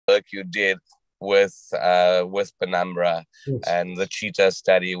you did with Penumbra Yes. and the cheetah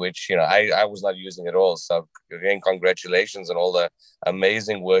study, which I was not using at all. So again, congratulations on all the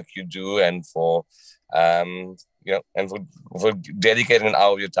amazing work you do, and for and for dedicating an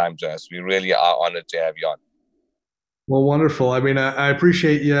hour of your time to us. We really are honored to have you on. Well, wonderful. I mean, I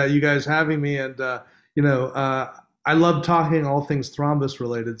appreciate you guys having me, and you know, I love talking all things thrombus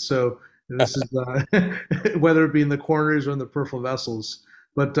related. So this is whether it be in the coronaries or in the peripheral vessels.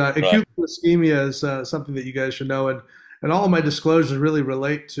 But Right. acute ischemia is something that you guys should know, and all of my disclosures really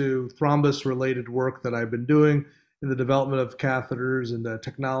relate to thrombus related work that I've been doing in the development of catheters and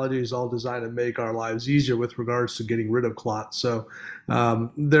technologies, all designed to make our lives easier with regards to getting rid of clots. So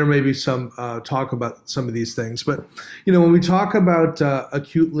there may be some talk about some of these things, but when we talk about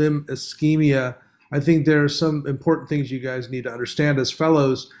acute limb ischemia, I think there are some important things you guys need to understand as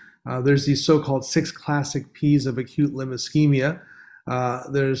fellows. There's these so-called six classic P's of acute limb ischemia.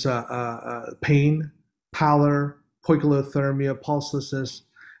 There's pain, pallor, poikilothermia, pulselessness,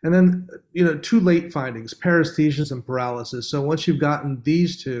 and then two late findings: paresthesias and paralysis. So once you've gotten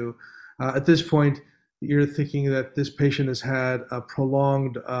these two, at this point, you're thinking that this patient has had a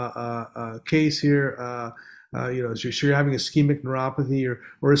prolonged case here. So you're having ischemic neuropathy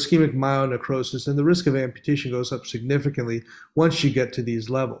or ischemic myonecrosis, and the risk of amputation goes up significantly once you get to these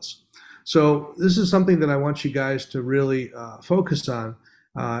levels. So this is something that I want you guys to really focus on.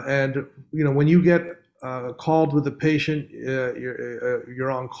 And when you get called with a patient,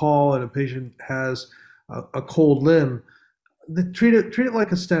 you're on call, and a patient has a cold limb. Treat it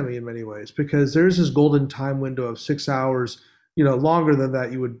like a STEMI in many ways, because there's this golden time window of 6 hours. Longer than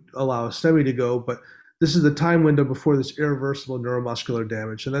that you would allow a STEMI to go, but this is the time window before this irreversible neuromuscular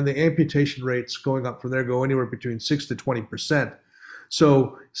damage, and then the amputation rates going up from there go anywhere between 6 to 20%.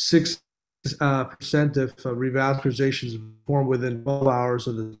 So 6% if revascularization is performed within 12 hours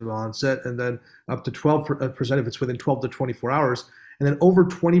of the onset, and then up to 12% if it's within 12 to 24 hours, and then over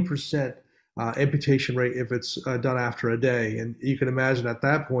 20% amputation rate if it's done after a day. And you can imagine at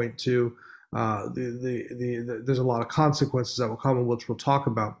that point too, there's a lot of consequences that will come, which we'll talk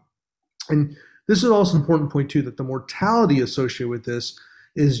about. And this is also an important point too, that the mortality associated with this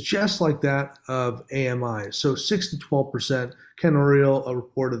is just like that of AMI. So 6 to 12%. Ken Oriel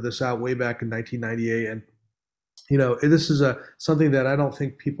reported this out way back in 1998, and this is something that I don't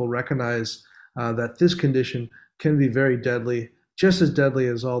think people recognize, that this condition can be very deadly, just as deadly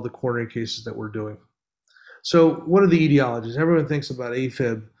as all the coronary cases that we're doing. So what are the etiologies? Everyone thinks about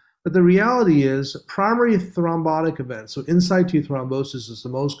AFib, but the reality is primary thrombotic events. So in situ thrombosis is the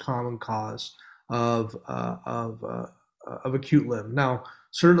most common cause of acute limb. Now,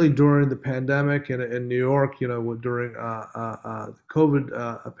 certainly during the pandemic in New York, during the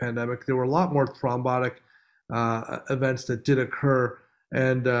COVID pandemic, there were a lot more thrombotic events that did occur,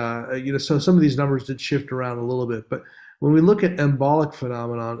 and so some of these numbers did shift around a little bit. But when we look at embolic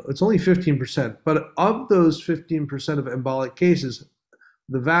phenomenon, it's only 15%. But of those 15% of embolic cases,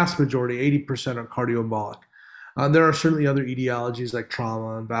 the vast majority, 80%, are cardioembolic. There are certainly other etiologies like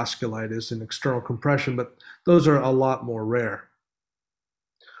trauma and vasculitis and external compression, but those are a lot more rare.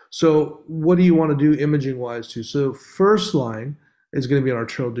 So what do you want to do imaging wise too? So first line is going to be an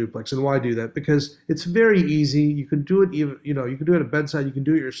arterial duplex. And why do that? Because it's very easy. You can do it even, you can do it at bedside. You can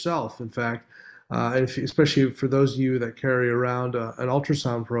do it yourself, in fact. Especially for those of you that carry around an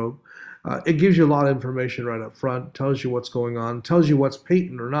ultrasound probe, it gives you a lot of information right up front, tells you what's going on, tells you what's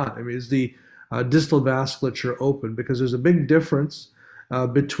patent or not. I mean, is the distal vasculature open? Because there's a big difference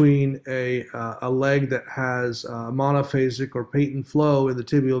between a leg that has monophasic or patent flow in the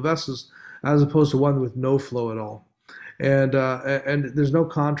tibial vessels as opposed to one with no flow at all. And there's no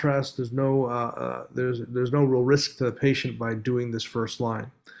contrast. There's no real risk to the patient by doing this first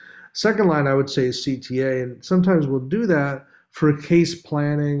line. Second line, I would say, is CTA, and sometimes we'll do that for case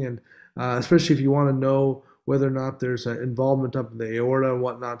planning, and especially if you want to know whether or not there's an involvement up in the aorta and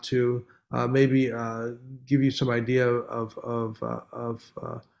whatnot too. Maybe give you some idea of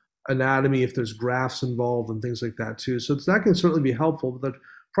anatomy if there's grafts involved and things like that too. So that can certainly be helpful. But the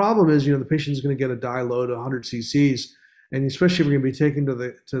problem is, the patient is going to get a dye load of 100 cc's, and especially if you're going to be taken to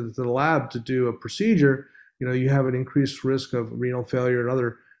the lab to do a procedure, you have an increased risk of renal failure and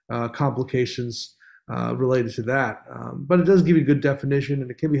other complications related to that. But it does give you good definition, and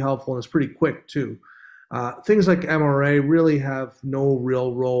it can be helpful, and it's pretty quick too. Things like MRA really have no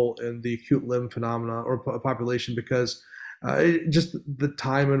real role in the acute limb phenomena or population, because just the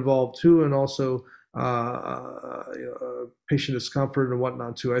time involved too, and also patient discomfort and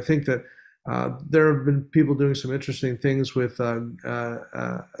whatnot too. I think that there have been people doing some interesting things with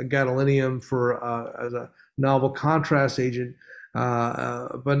gadolinium as a novel contrast agent,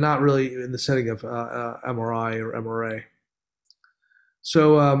 but not really in the setting of MRI or MRA.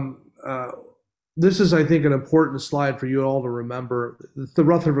 So this is, I think, an important slide for you all to remember. The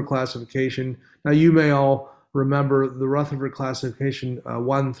Rutherford classification. Now, you may all remember the Rutherford classification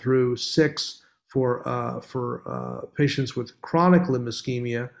 1 through 6 for patients with chronic limb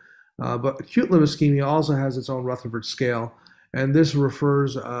ischemia, but acute limb ischemia also has its own Rutherford scale, and this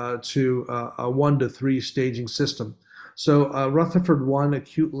refers to a 1 to 3 staging system. So Rutherford 1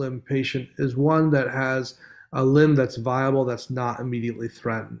 acute limb patient is one that has a limb that's viable, that's not immediately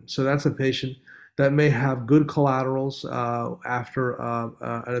threatened. So that's a patient that may have good collaterals after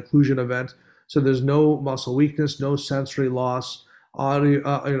an occlusion event. So there's no muscle weakness, no sensory loss. Audio,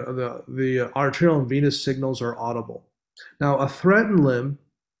 the arterial and venous signals are audible. Now, a threatened limb,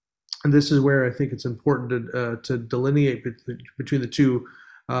 and this is where I think it's important to delineate between the two.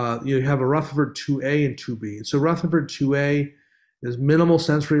 You have a Rutherford 2A and 2B. So Rutherford 2A is minimal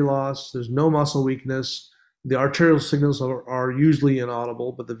sensory loss. There's no muscle weakness. The arterial signals are usually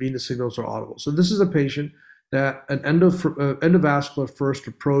inaudible, but the venous signals are audible. So this is a patient that an endovascular first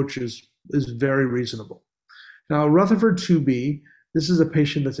approach is very reasonable. Now, Rutherford 2B, this is a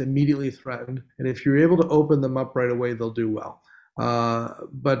patient that's immediately threatened, and if you're able to open them up right away, they'll do well.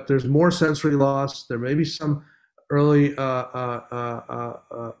 But there's more sensory loss. There may be some early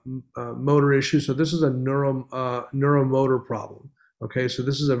motor issues. So this is a neuromotor problem. Okay, so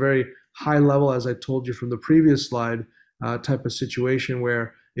this is a very high level, as I told you from the previous slide, type of situation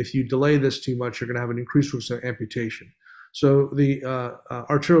where if you delay this too much, you're going to have an increased risk of amputation. So the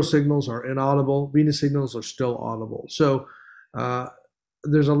arterial signals are inaudible, venous signals are still audible. So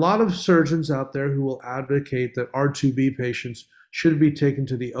there's a lot of surgeons out there who will advocate that R2B patients should be taken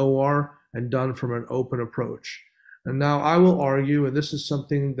to the OR and done from an open approach. And now I will argue, and this is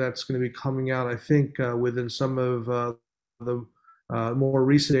something that's going to be coming out, I think, within some of the more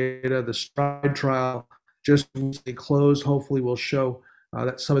recent data. The STRIDE trial just recently closed. Hopefully will show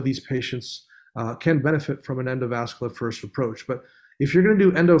that some of these patients can benefit from an endovascular first approach. But if you're going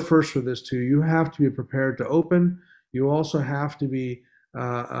to do endo first for this too, you have to be prepared to open. You also have to be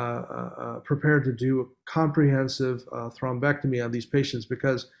prepared to do a comprehensive thrombectomy on these patients,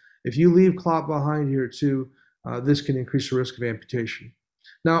 because if you leave clot behind here too, this can increase the risk of amputation.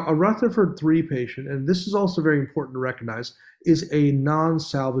 Now, a Rutherford 3 patient, and this is also very important to recognize, is a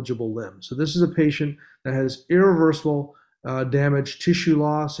non-salvageable limb. So this is a patient that has irreversible damage, tissue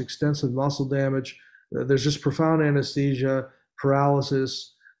loss, extensive muscle damage. There's just profound anesthesia,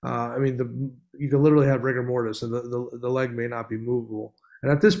 paralysis. You can literally have rigor mortis, and the leg may not be movable.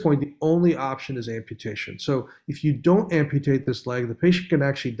 And at this point, the only option is amputation. So if you don't amputate this leg, the patient can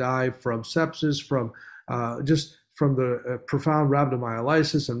actually die from sepsis, from the profound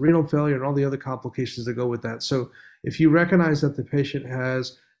rhabdomyolysis and renal failure and all the other complications that go with that. So if you recognize that the patient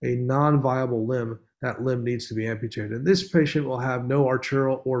has a non-viable limb, that limb needs to be amputated. And this patient will have no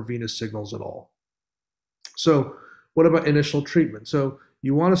arterial or venous signals at all. So what about initial treatment? So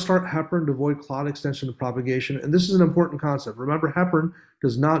you want to start heparin to avoid clot extension and propagation. And this is an important concept. Remember, heparin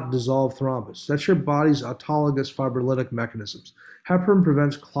does not dissolve thrombus. That's your body's autologous fibrolytic mechanisms. Heparin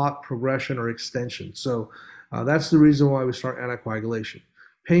prevents clot progression or extension. So that's the reason why we start anticoagulation.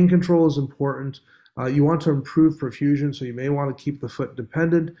 Pain control is important. You want to improve perfusion, so you may want to keep the foot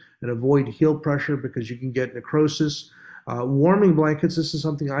dependent and avoid heel pressure because you can get necrosis. Warming blankets, this is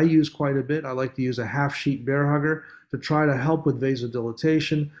something I use quite a bit. I like to use a half-sheet bear hugger to try to help with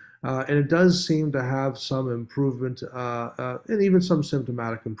vasodilatation, and it does seem to have some improvement and even some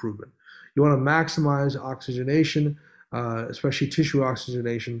symptomatic improvement. You want to maximize oxygenation, especially tissue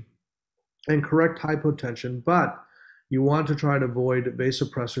oxygenation, and correct hypotension, but you want to try to avoid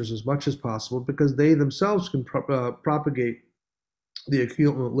vasopressors as much as possible because they themselves can propagate the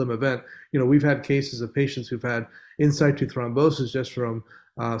acute limb event. We've had cases of patients who've had in situ thrombosis just from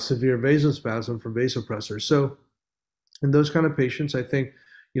severe vasospasm from vasopressors. So in those kind of patients, I think,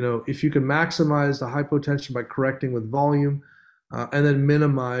 if you can maximize the hypotension by correcting with volume and then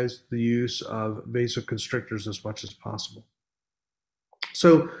minimize the use of vasoconstrictors as much as possible.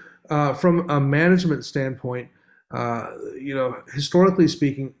 So from a management standpoint, historically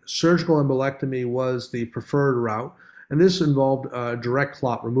speaking, surgical embolectomy was the preferred route, and this involved direct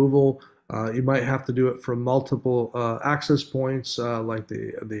clot removal. You might have to do it from multiple access points, like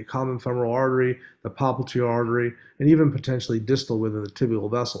the common femoral artery, the popliteal artery, and even potentially distal within the tibial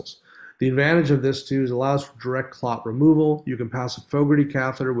vessels. The advantage of this too is it allows for direct clot removal. You can pass a Fogarty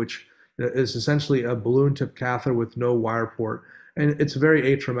catheter, which is essentially a balloon tip catheter with no wire port, and it's very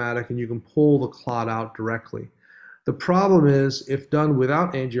atraumatic, and you can pull the clot out directly. The problem is, if done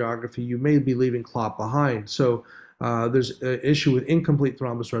without angiography, you may be leaving clot behind. So There's an issue with incomplete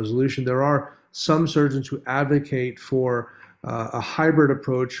thrombus resolution. There are some surgeons who advocate for a hybrid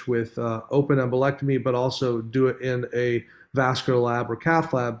approach with open embolectomy, but also do it in a vascular lab or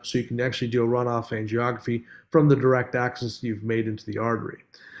cath lab, so you can actually do a runoff angiography from the direct access you've made into the artery.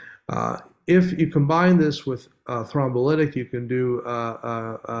 If you combine this with thrombolytic, you can do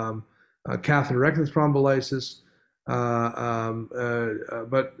catheterectomy thrombolysis,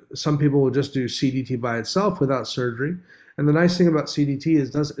 but some people will just do CDT by itself without surgery. And the nice thing about CDT is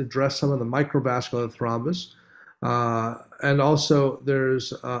it does address some of the microvascular thrombus. And also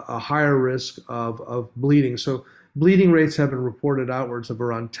there's a higher risk of bleeding. So bleeding rates have been reported outwards of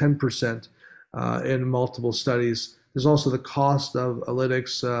around 10% in multiple studies. There's also the cost of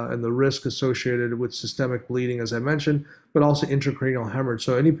lytics and the risk associated with systemic bleeding, as I mentioned, but also intracranial hemorrhage.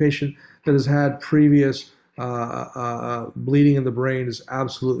 So any patient that has had previous bleeding in the brain is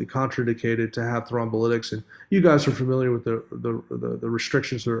absolutely contraindicated to have thrombolytics. And you guys are familiar with the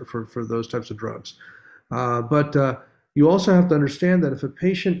restrictions for those types of drugs. But you also have to understand that if a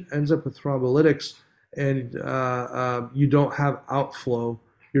patient ends up with thrombolytics and you don't have outflow,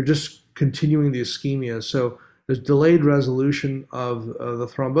 you're just continuing the ischemia. So there's delayed resolution of the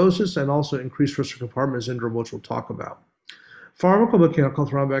thrombosis and also increased risk for compartment syndrome, which we'll talk about. Pharmacomechanical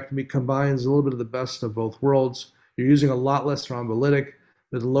thrombectomy combines a little bit of the best of both worlds. You're using a lot less thrombolytic,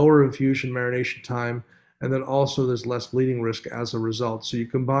 there's lower infusion marination time, and then also there's less bleeding risk as a result. So you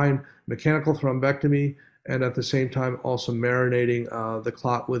combine mechanical thrombectomy and at the same time also marinating the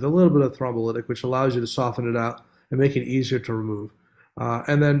clot with a little bit of thrombolytic, which allows you to soften it out and make it easier to remove.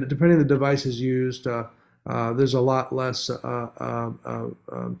 And then depending on the devices used, there's a lot less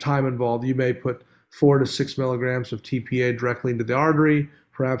time involved. You may put 4 to 6 milligrams of TPA directly into the artery,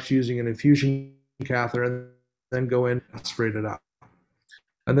 perhaps using an infusion catheter, and then go in and aspirate it out.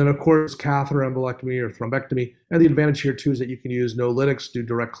 And then, of course, catheter embolectomy or thrombectomy. And the advantage here, too, is that you can use no lytics, do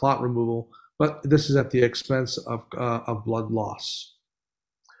direct clot removal, but this is at the expense of blood loss.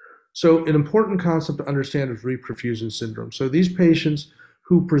 So an important concept to understand is reperfusion syndrome. So these patients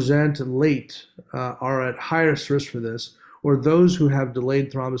who present late are at highest risk for this, or those who have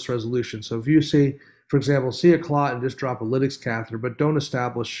delayed thrombus resolution. So if you say, for example, see a clot and just drop a lytics catheter, but don't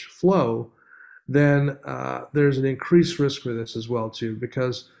establish flow, then there's an increased risk for this as well too,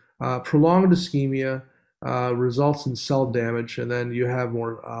 because prolonged ischemia results in cell damage, and then you have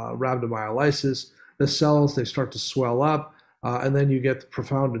more rhabdomyolysis. The cells, they start to swell up, and then you get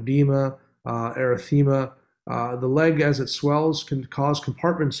profound edema, erythema. The leg, as it swells, can cause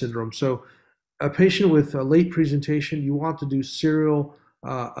compartment syndrome. So a patient with a late presentation, you want to do serial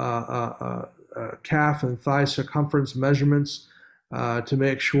calf and thigh circumference measurements to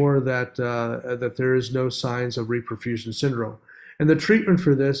make sure that there is no signs of reperfusion syndrome. And the treatment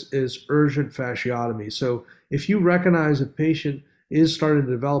for this is urgent fasciotomy. So if you recognize a patient is starting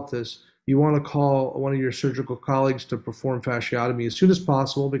to develop this, you want to call one of your surgical colleagues to perform fasciotomy as soon as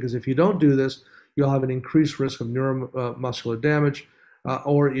possible, because if you don't do this, you'll have an increased risk of neuromuscular damage,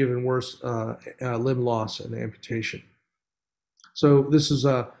 or even worse, limb loss and amputation. So this is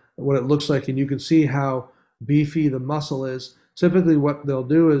what it looks like, and you can see how beefy the muscle is. Typically what they'll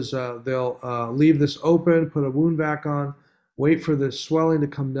do is they'll leave this open, put a wound vac on, wait for the swelling to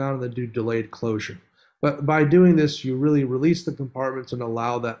come down, and then do delayed closure. But by doing this, you really release the compartments and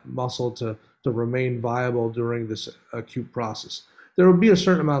allow that muscle to remain viable during this acute process. There will be a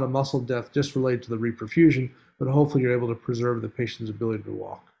certain amount of muscle death just related to the reperfusion, but hopefully you're able to preserve the patient's ability to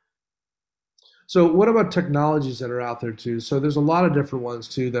walk. So what about technologies that are out there too? So there's a lot of different ones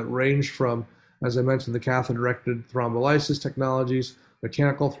too that range from, as I mentioned, the catheter-directed thrombolysis technologies,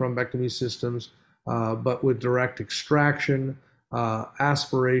 mechanical thrombectomy systems, but with direct extraction,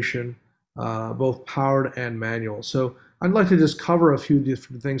 aspiration, both powered and manual. So I'd like to just cover a few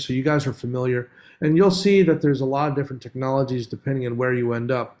different things so you guys are familiar. And you'll see that there's a lot of different technologies depending on where you end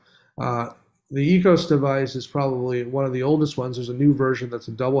up. The ECOS device is probably one of the oldest ones. There's a new version that's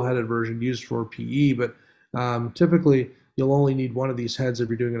a double-headed version used for PE, but typically you'll only need one of these heads if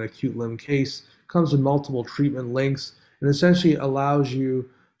you're doing an acute limb case. It comes in multiple treatment lengths and essentially allows you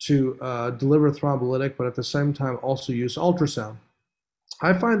to deliver thrombolytic, but at the same time also use ultrasound.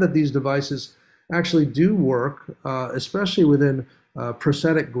 I find that these devices actually do work, especially within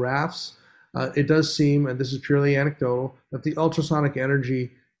prosthetic grafts. It does seem, and this is purely anecdotal, that the ultrasonic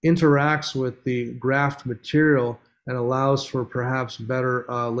energy interacts with the graft material and allows for perhaps better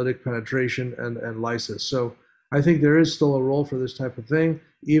lytic penetration and lysis. So I think there is still a role for this type of thing,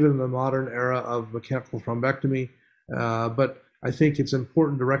 even in the modern era of mechanical thrombectomy. But I think it's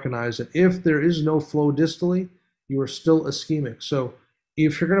important to recognize that if there is no flow distally, you are still ischemic. So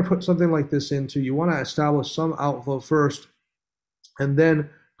if you're going to put something like this into, you want to establish some outflow first, and then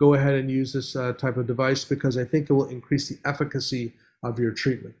go ahead and use this type of device, because I think it will increase the efficacy of your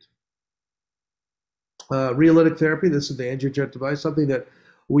treatment. Rheolytic therapy, this is the angiojet device, something that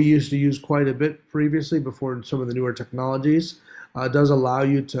we used to use quite a bit previously before some of the newer technologies. Does allow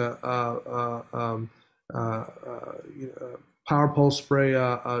you to power pulse spray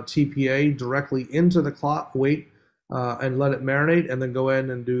TPA directly into the clot, wait, and let it marinate, and then go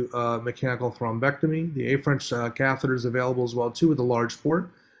in and do mechanical thrombectomy. The A-French catheter is available as well too, with a large port.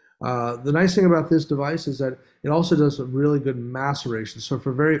 The nice thing about this device is that it also does a really good maceration. So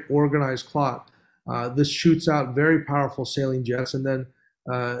for very organized clot, this shoots out very powerful saline jets, and then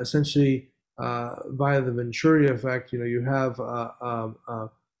essentially via the Venturi effect, you have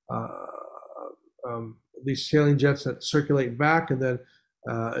these saline jets that circulate back, and then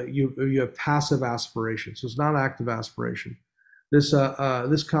you have passive aspiration. So it's not active aspiration. This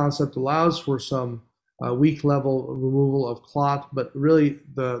concept allows for some weak level removal of clot, but really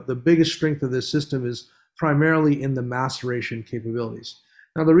the biggest strength of this system is primarily in the maceration capabilities.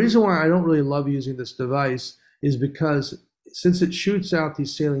 Now, the reason why I don't really love using this device is because since it shoots out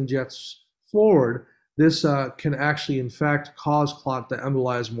these saline jets forward, this can actually, in fact, cause clot to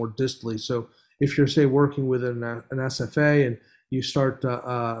embolize more distally. So if you're, say, working with an SFA and you start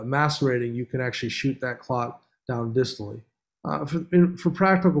macerating, you can actually shoot that clot down distally. For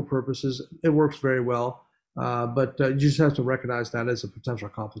practical purposes, it works very well, but you just have to recognize that as a potential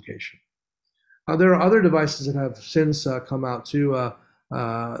complication. There are other devices that have since come out too.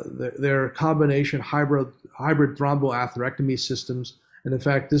 They're combination hybrid thromboatherectomy systems, and in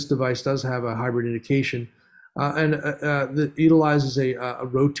fact, this device does have a hybrid indication, and that utilizes a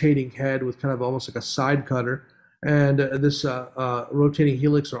rotating head with kind of almost like a side cutter, and this rotating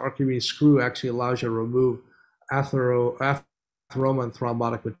helix or Archimedes screw actually allows you to remove atheroma and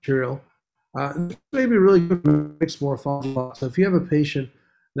thrombotic material. This may be really good for mixed morphology. So if you have a patient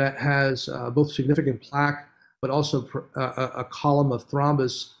that has both significant plaque but also a column of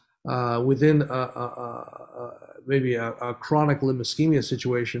thrombus within maybe a chronic limb ischemia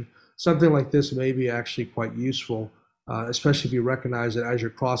situation, something like this may be actually quite useful, especially if you recognize it as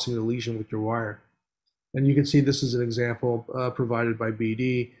you're crossing the lesion with your wire. And you can see this is an example provided by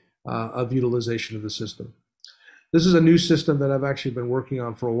BD of utilization of the system. This is a new system that I've actually been working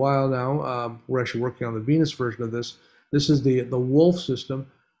on for a while now. We're actually working on the venous version of this. This is the Wolf system.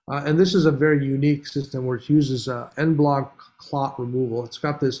 And this is a very unique system where it uses en bloc clot removal. It's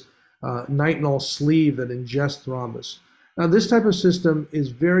got this nitinol sleeve that ingests thrombus. Now, this type of system is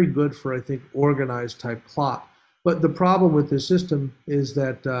very good for, I think, organized type clot. But the problem with this system is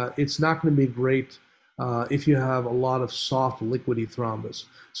that it's not going to be great if you have a lot of soft liquidy thrombus.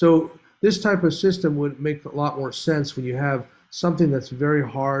 So this type of system would make a lot more sense when you have something that's very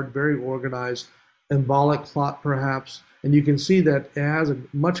hard, very organized, embolic clot perhaps, and you can see that it has a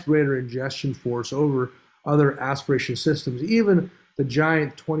much greater ingestion force over other aspiration systems, even the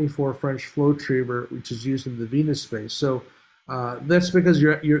giant 24 French flow retriever, which is used in the venous space. So that's because you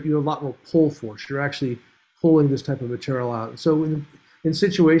have a lot more pull force. You're actually pulling this type of material out. So in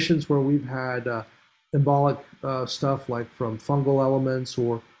situations where we've had embolic stuff like from fungal elements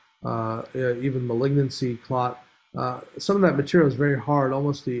or even malignancy clot, some of that material is very hard,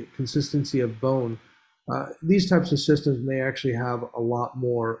 almost the consistency of bone. These types of systems may actually have a lot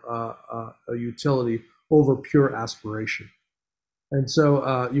more utility over pure aspiration. And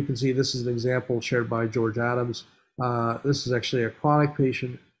so you can see this is an example shared by George Adams. This is actually a chronic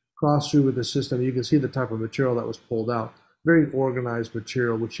patient crossed through with the system. You can see the type of material that was pulled out. Very organized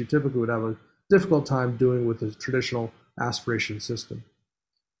material, which you typically would have a difficult time doing with a traditional aspiration system.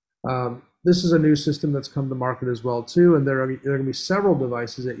 This is a new system that's come to market as well too, and there are going to be several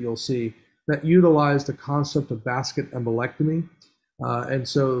devices that you'll see that utilize the concept of basket embolectomy. And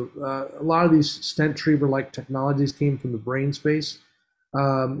so a lot of these stent retriever-like technologies came from the brain space.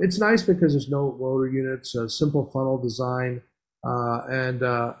 It's nice because there's no rotor units, a simple funnel design, and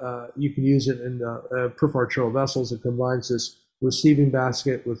you can use it in peripheral arterial vessels. It combines this receiving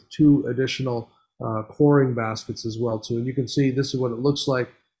basket with two additional coring baskets as well too. And you can see this is what it looks like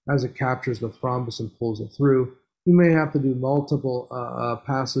as it captures the thrombus and pulls it through. You may have to do multiple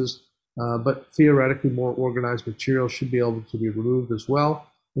passes, but theoretically more organized material should be able to be removed as well.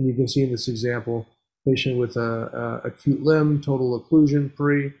 And you can see in this example, patient with acute limb, total occlusion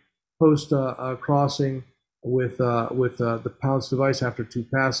post crossing with the Pounce device after 2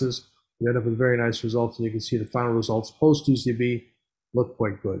 passes. You end up with very nice results, and you can see the final results post UCB look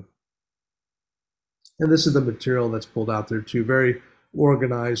quite good. And this is the material that's pulled out there too. Very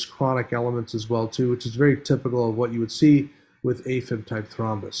organized chronic elements as well too, which is very typical of what you would see with AFib type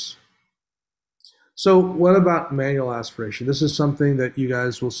thrombus. So what about manual aspiration? This is something that you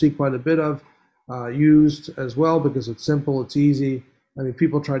guys will see quite a bit of used as well because it's simple, it's easy. I mean,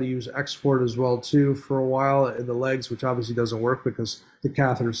 people try to use export as well too for a while in the legs, which obviously doesn't work because the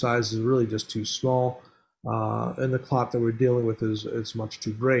catheter size is really just too small, and the clot that we're dealing with is much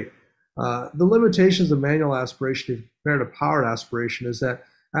too great. The limitations of manual aspiration compared to powered aspiration is that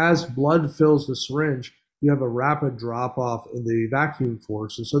as blood fills the syringe, you have a rapid drop off in the vacuum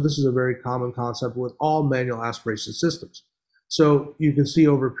force. And so this is a very common concept with all manual aspiration systems. So you can see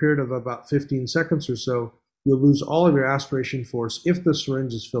over a period of about 15 seconds or so, you'll lose all of your aspiration force if the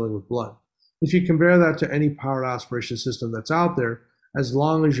syringe is filling with blood. If you compare that to any powered aspiration system that's out there, as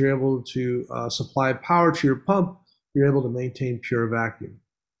long as you're able to supply power to your pump, you're able to maintain pure vacuum.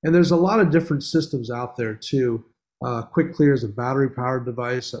 And there's a lot of different systems out there too. Quick Clear is a battery-powered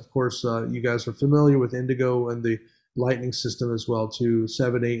device. Of course, you guys are familiar with Indigo and the Lightning system as well too.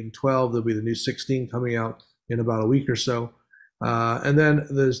 7, 8, and 12. There'll be the new 16 coming out in about a week or so. And then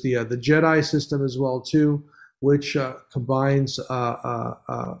there's the Jedi system as well too, which combines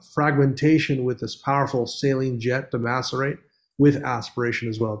fragmentation with this powerful saline jet to macerate with aspiration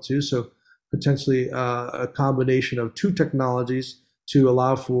as well too. So potentially a combination of two technologies to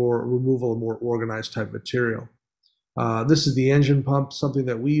allow for removal of more organized type material. This is the engine pump, something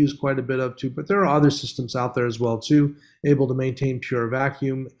that we use quite a bit of too, but there are other systems out there as well too, able to maintain pure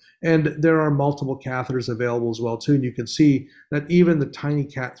vacuum. And there are multiple catheters available as well too. And you can see that even the tiny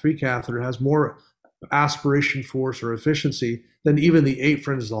Cat 3 catheter has more aspiration force or efficiency than even the 8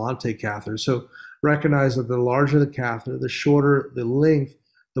 French Zalante catheter. So recognize that the larger the catheter, the shorter the length,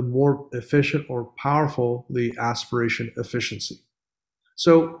 the more efficient or powerful the aspiration efficiency.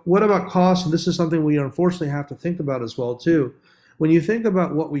 So what about cost? And this is something we unfortunately have to think about as well too. When you think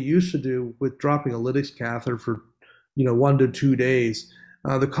about what we used to do with dropping a lytics catheter for 1 to 2 days,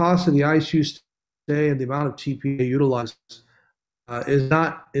 the cost of the ICU stay and the amount of TPA utilized is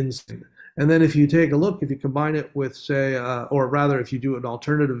not insane. And then if you take a look, if you combine it with say, or rather if you do an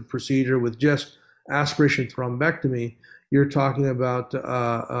alternative procedure with just aspiration thrombectomy, you're talking about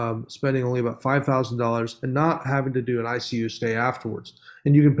spending only about $5,000 and not having to do an ICU stay afterwards.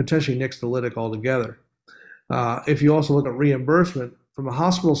 And you can potentially nix the lytic altogether. If you also look at reimbursement, from a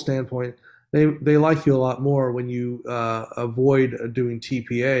hospital standpoint, they like you a lot more when you avoid doing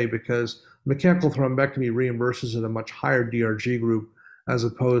TPA because mechanical thrombectomy reimburses at a much higher DRG group as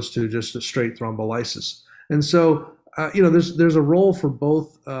opposed to just a straight thrombolysis. And so, there's a role for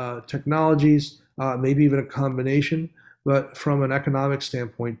both technologies, maybe even a combination. But from an economic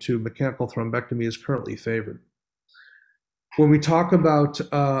standpoint, too, mechanical thrombectomy is currently favored. When we talk about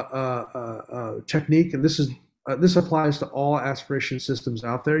technique, and this applies to all aspiration systems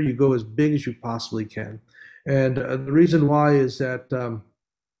out there, you go as big as you possibly can. And the reason why is that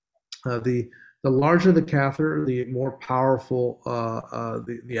the larger the catheter, the more powerful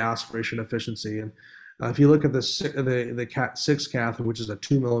the aspiration efficiency. And if you look at the Cat 6 catheter, which is a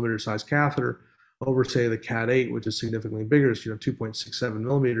 2 millimeter size catheter, over say the Cat 8, which is significantly bigger, it's 2.67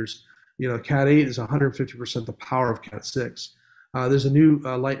 millimeters. Cat 8 is 150% the power of Cat 6. There's a new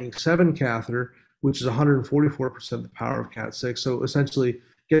Lightning 7 catheter, which is 144% the power of Cat 6. So essentially,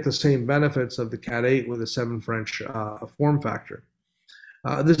 get the same benefits of the Cat 8 with a 7 French form factor.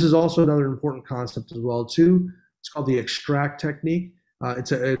 This is also another important concept as well too. It's called the extract technique.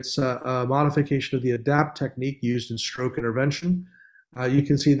 It's a modification of the adapt technique used in stroke intervention. You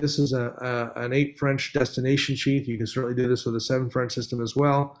can see this is an 8 French destination sheath. You can certainly do this with a 7 French system as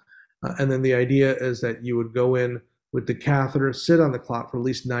well. And then the idea is that you would go in with the catheter, sit on the clot for at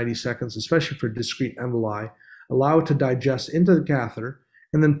least 90 seconds, especially for discrete emboli, allow it to digest into the catheter,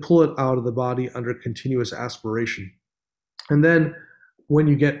 and then pull it out of the body under continuous aspiration. And then when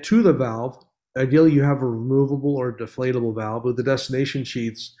you get to the valve, ideally you have a removable or deflatable valve. With the destination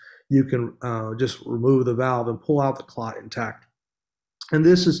sheaths, you can just remove the valve and pull out the clot intact. And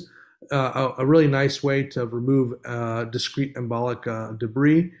this is a really nice way to remove discrete embolic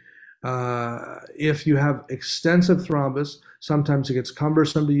debris. If you have extensive thrombus, sometimes it gets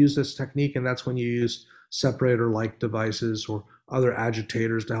cumbersome to use this technique, and that's when you use separator-like devices or other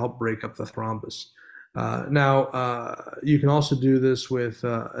agitators to help break up the thrombus. You can also do this with,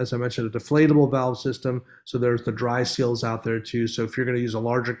 as I mentioned, a deflatable valve system. So there's the dry seals out there too. So if you're going to use a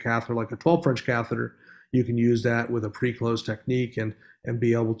larger catheter like a 12 French catheter, you can use that with a pre-close technique and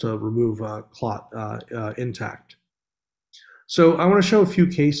be able to remove clot intact. So I want to show a few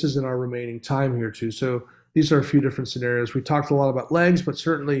cases in our remaining time here too. So these are a few different scenarios. We talked a lot about legs, but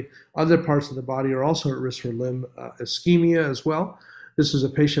certainly other parts of the body are also at risk for limb ischemia as well. This is a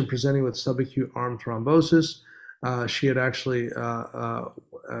patient presenting with subacute arm thrombosis. She had actually uh,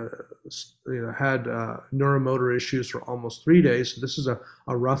 had neuromotor issues for almost 3 days. So this is a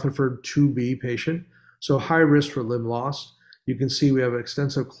Rutherford 2B patient, so high risk for limb loss. You can see we have an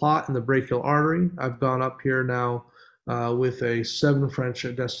extensive clot in the brachial artery. I've gone up here now with a 7 French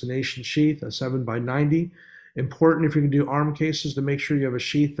destination sheath, a 7 by 90. Important if you can do arm cases to make sure you have a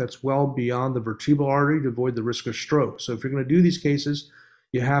sheath that's well beyond the vertebral artery to avoid the risk of stroke. So if you're going to do these cases,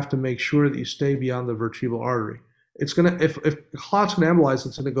 you have to make sure that you stay beyond the vertebral artery. It's going to, if the clot's going to embolize,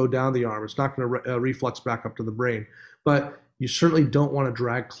 it's going to go down the arm. It's not going to reflux back up to the brain. But you certainly don't want to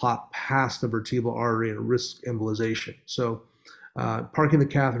drag clot past the vertebral artery and risk embolization. So parking the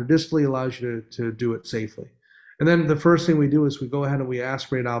catheter distally allows you to do it safely. And then the first thing we do is we go ahead and we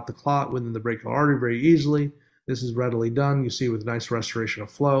aspirate out the clot within the brachial artery very easily. This is readily done. You see with nice restoration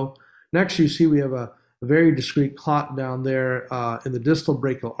of flow. Next, you see we have a very discrete clot down there in the distal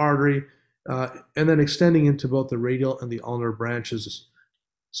brachial artery, and then extending into both the radial and the ulnar branches.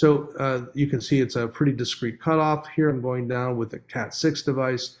 So you can see it's a pretty discrete cutoff. Here I'm going down with the Cat6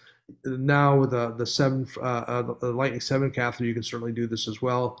 device. Now with the Lightning 7 catheter, you can certainly do this as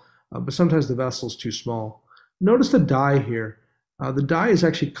well, but sometimes the vessel is too small. Notice the dye here. The dye is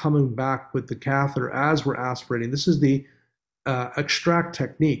actually coming back with the catheter as we're aspirating. This is the extract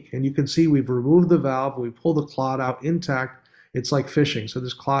technique, and you can see we've removed the valve, we pull the clot out intact. It's like fishing. So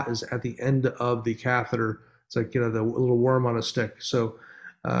this clot is at the end of the catheter. It's like, the little worm on a stick. So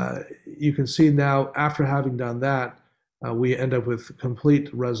you can see now, after having done that, we end up with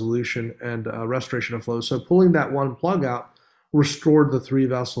complete resolution and restoration of flow. So pulling that one plug out restored the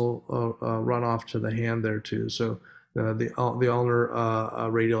 3-vessel runoff to the hand there too. So the ulnar,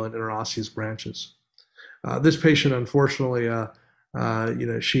 radial, and interosseous branches. This patient, unfortunately,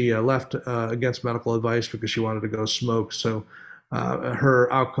 she left against medical advice because she wanted to go smoke. So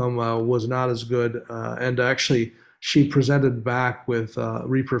her outcome was not as good. And actually, she presented back with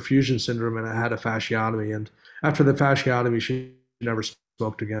reperfusion syndrome and had a fasciotomy. And after the fasciotomy, she never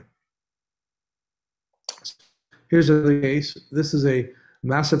smoked again. Here's the case. This is a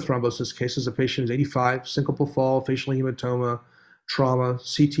massive thrombosis case. This is a patient who's 85, syncopal fall, facial hematoma, trauma,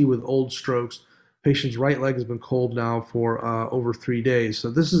 CT with old strokes. Patient's right leg has been cold now for over 3 days.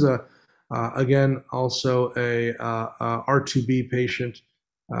 So this is again, also a R2B patient.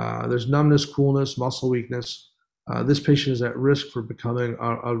 There's numbness, coolness, muscle weakness. This patient is at risk for becoming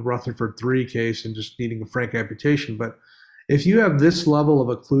a Rutherford 3 case and just needing a frank amputation. But if you have this level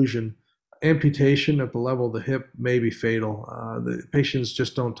of occlusion, amputation at the level of the hip may be fatal. The patients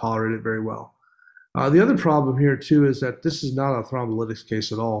just don't tolerate it very well. The other problem here too is that this is not a thrombolytics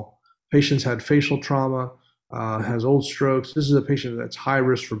case at all. Patient's had facial trauma, has old strokes. This is a patient that's high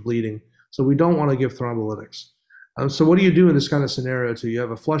risk for bleeding. So we don't want to give thrombolytics. So what do you do in this kind of scenario too? You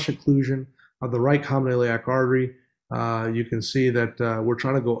have a flush occlusion of the right common iliac artery. You can see that we're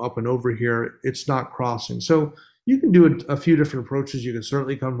trying to go up and over here. It's not crossing. So you can do a few different approaches. You can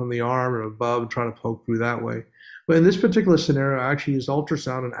certainly come from the arm or above and try to poke through that way. But in this particular scenario, I actually used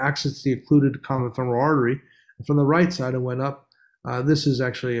ultrasound and accessed the occluded common femoral artery. And from the right side, and went up. This is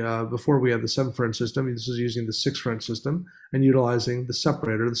actually before we had the 7 French system. This is using the 6 French system and utilizing the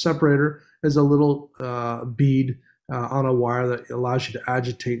separator. The separator is a little bead on a wire that allows you to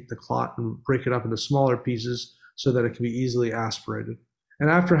agitate the clot and break it up into smaller pieces so that it can be easily aspirated. And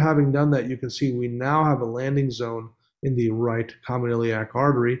after having done that, you can see we now have a landing zone in the right common iliac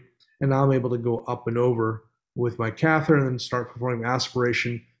artery. And now I'm able to go up and over with my catheter and then start performing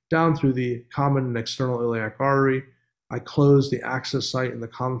aspiration down through the common and external iliac artery. I close the access site in the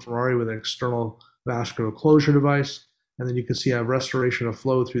common femoral artery with an external vascular closure device. And then you can see I have restoration of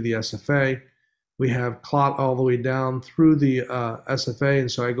flow through the SFA. We have clot all the way down through the SFA.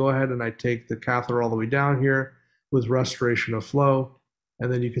 And so I go ahead and I take the catheter all the way down here with restoration of flow.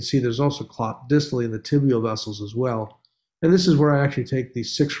 And then you can see there's also clot distally in the tibial vessels as well. And this is where I actually take the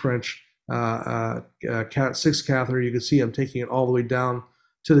 6 French Cat6 catheter. You can see I'm taking it all the way down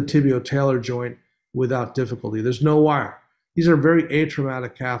to the tibio-talar joint without difficulty. There's no wire. These are very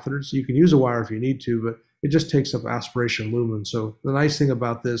atraumatic catheters. You can use a wire if you need to, but it just takes up aspiration lumen. So the nice thing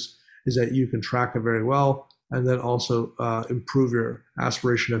about this is that you can track it very well and then also improve your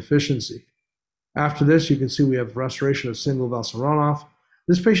aspiration efficiency. After this, you can see we have restoration of single vessel runoff.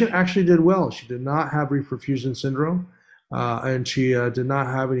 This patient actually did well. She did not have reperfusion syndrome, and she did not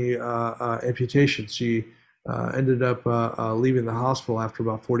have any amputations. She ended up leaving the hospital after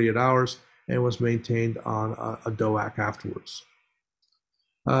about 48 hours and was maintained on a DOAC afterwards.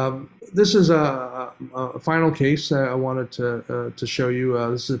 This is a final case I wanted to show you.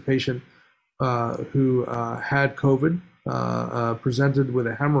 This is a patient who had COVID, presented with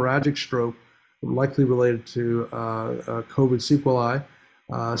a hemorrhagic stroke likely related to COVID sequelae.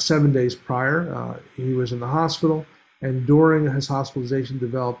 7 days prior, he was in the hospital, and during his hospitalization,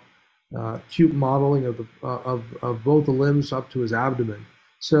 developed acute modeling of both the limbs up to his abdomen.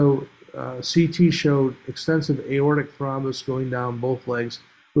 So CT showed extensive aortic thrombus going down both legs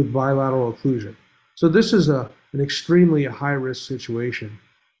with bilateral occlusion. So this is an extremely high-risk situation.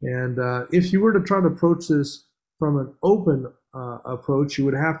 And if you were to try to approach this from an open approach, you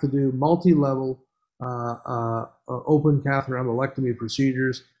would have to do multi-level open catheter embolectomy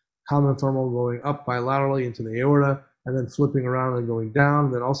procedures, common femoral going up bilaterally into the aorta, and then flipping around and going down,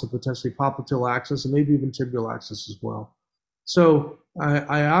 and then also potentially popliteal access and maybe even tibial access as well. So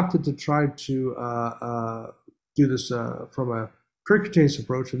I opted to try to do this from a percutaneous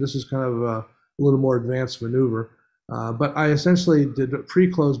approach, and this is kind of a little more advanced maneuver. But I essentially did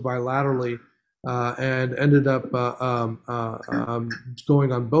pre-close bilaterally and ended up going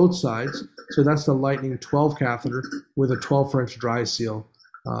on both sides. So that's the Lightning 12 catheter with a 12 French dry seal.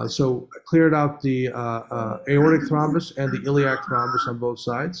 So I cleared out the aortic thrombus and the iliac thrombus on both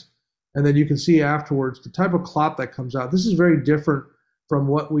sides. And then you can see afterwards the type of clot that comes out. This is very different from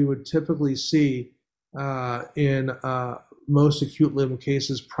what we would typically see in most acute limb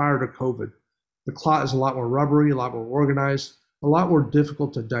cases prior to COVID. The clot is a lot more rubbery, a lot more organized, a lot more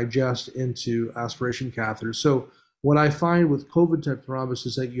difficult to digest into aspiration catheters. So what I find with COVID type thrombus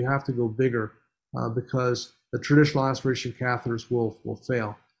is that you have to go bigger because the traditional aspiration catheters will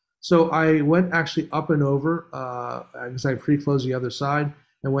fail. So I went actually up and over because I pre-closed the other side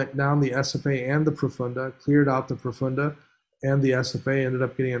and went down the SFA and the profunda, cleared out the profunda and the SFA, ended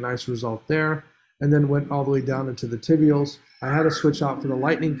up getting a nice result there, and then went all the way down into the tibials. I had to switch out for the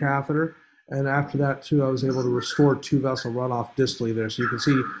Lightning catheter, and after that too, I was able to restore 2-vessel runoff distally there. So you can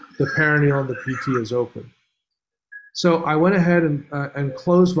see the perineal and the PT is open. So I went ahead and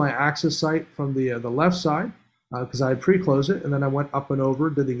closed my access site from the left side because I had pre-closed it, and then I went up and over,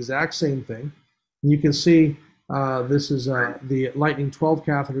 did the exact same thing. And you can see this is the Lightning 12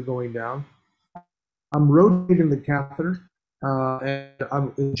 catheter going down. I'm rotating the catheter and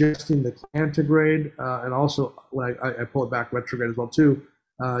I'm adjusting the antegrade, and also when I pull it back retrograde as well too,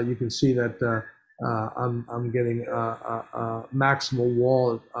 you can see that I'm getting maximal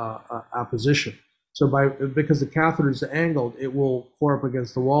wall apposition. So because the catheter is angled, it will pour up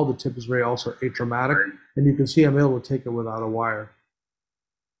against the wall. The tip is very also atraumatic, and you can see I'm able to take it without a wire.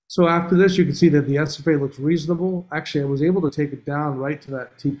 So after this, you can see that the SFA looks reasonable. Actually, I was able to take it down right to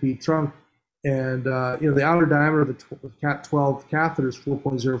that TP trunk, and the outer diameter of the Cat 12 catheter is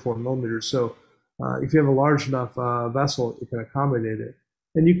 4.04 millimeters. So if you have a large enough vessel, it can accommodate it.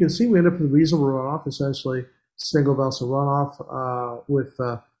 And you can see we end up with reasonable runoff, essentially single vessel runoff with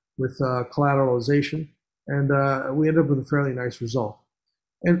collateralization, and we end up with a fairly nice result.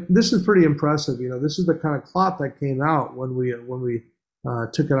 And this is pretty impressive. This is the kind of clot that came out when we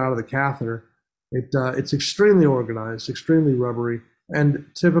took it out of the catheter. It's extremely organized, extremely rubbery, and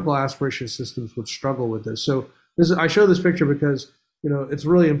typical aspiration systems would struggle with this. So I show this picture because it's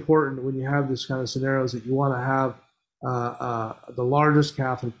really important when you have this kind of scenarios that you want to have the largest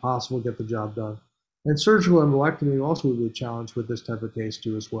catheter possible to get the job done. And surgical embolectomy also would be a challenge with this type of case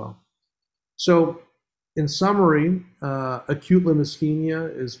too as well. So in summary, acute limb ischemia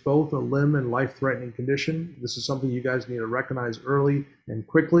is both a limb and life-threatening condition. This is something you guys need to recognize early and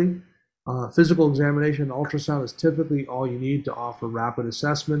quickly. Physical examination and ultrasound is typically all you need to offer rapid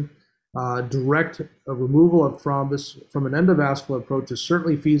assessment. Direct removal of thrombus from an endovascular approach is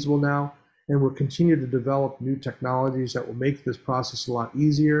certainly feasible now, and we'll continue to develop new technologies that will make this process a lot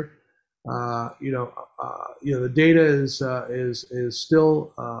easier. The data is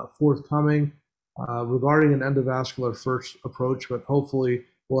still forthcoming regarding an endovascular first approach, but hopefully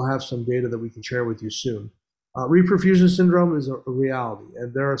we'll have some data that we can share with you soon. Reperfusion syndrome is a reality,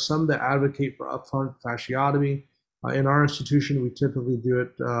 and there are some that advocate for upfront fasciotomy. In our institution, we typically do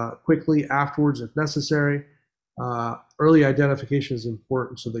it quickly afterwards if necessary. Early identification is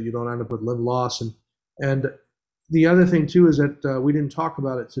important so that you don't end up with limb loss. And the other thing too is that we didn't talk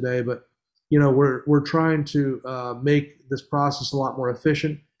about it today, but we're trying to make this process a lot more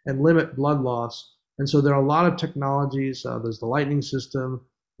efficient and limit blood loss. And so there are a lot of technologies. There's the Lightning system.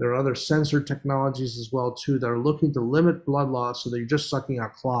 There are other sensor technologies as well too that are looking to limit blood loss so that you're just sucking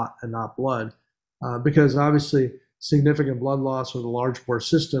out clot and not blood, because obviously significant blood loss with a large bore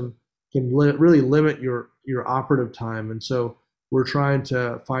system can really limit your operative time. And so we're trying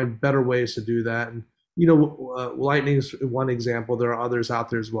to find better ways to do that. And Lightning is one example. There are others out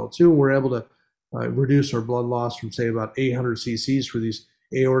there as well too. We're able to reduce our blood loss from say about 800 cc's for these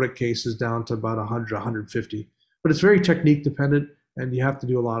aortic cases down to about 100, 150. But it's very technique dependent, and you have to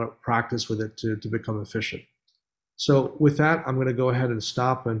do a lot of practice with it to become efficient. So with that, I'm going to go ahead and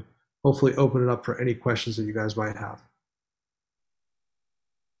stop and hopefully open it up for any questions that you guys might have.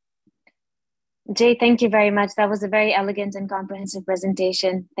 Jay, thank you very much. That was a very elegant and comprehensive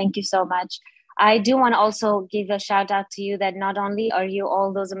presentation. Thank you so much. I do want to also give a shout out to you that not only are you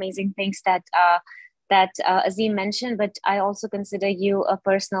all those amazing things that Azim mentioned, but I also consider you a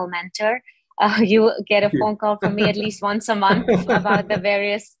personal mentor. You get a phone call from me at least once a month about the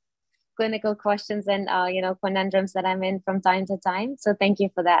various clinical questions and conundrums that I'm in from time to time. So thank you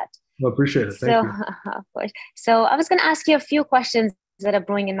for that. Well, appreciate it. Thank you. Of course. So I was going to ask you a few questions that are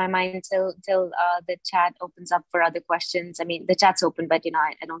brewing in my mind till the chat opens up for other questions. I mean, the chat's open, but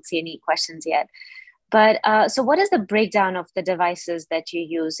I don't see any questions yet. But so what is the breakdown of the devices that you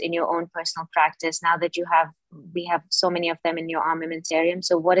use in your own personal practice now that we have so many of them in your armamentarium?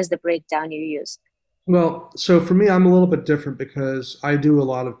 So what is the breakdown you use? Well, so for me, I'm a little bit different because I do a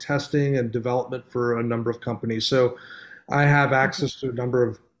lot of testing and development for a number of companies. So I have access to a number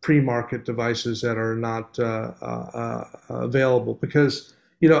of pre-market devices that are not available because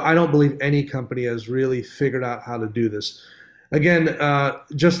I don't believe any company has really figured out how to do this. Again,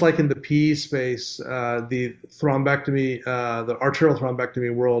 just like in the PE space, the thrombectomy, the arterial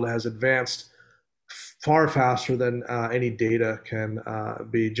thrombectomy world has advanced far faster than any data can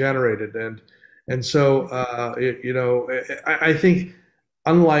be generated, and so I think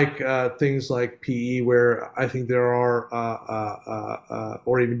unlike things like PE, where I think there are,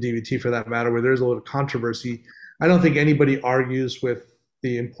 or even DVT for that matter, where there's a little controversy, I don't think anybody argues with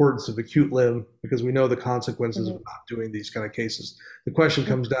the importance of acute limb because we know the consequences of not doing these kind of cases. The question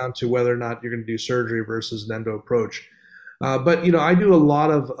comes down to whether or not you're going to do surgery versus an endo approach. But I do a lot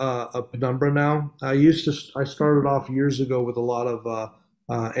of penumbra now. I started off years ago with a lot of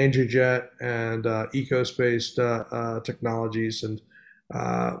angiojet and ECOS-based technologies, and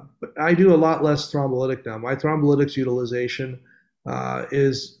but I do a lot less thrombolytic now. My thrombolytics utilization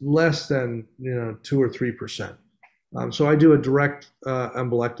is less than 2 or 3%. So I do a direct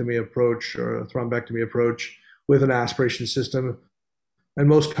embolectomy approach or a thrombectomy approach with an aspiration system, and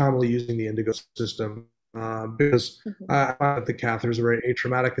most commonly using the Indigo system because I find that the catheters are very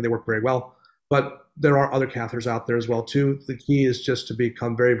atraumatic and they work very well. But there are other catheters out there as well too. The key is just to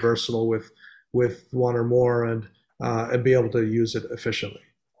become very versatile with one or more and be able to use it efficiently.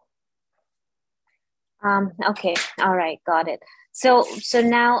 Okay, all right, got it. So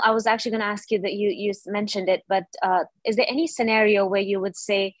now I was actually going to ask you that you mentioned it, but is there any scenario where you would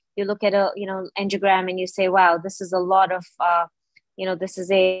say you look at a angiogram and you say, wow, this is a lot of this is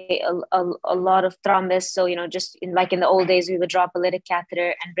a lot of thrombus. So just like in the old days, we would drop a lytic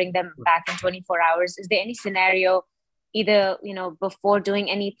catheter and bring them back in 24 hours. Is there any scenario, either before doing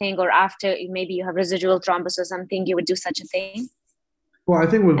anything or after, maybe you have residual thrombus or something, you would do such a thing? Well, I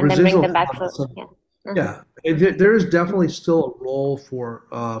think with and residual then bring them back thrombus, for yeah. yeah, there is definitely still a role for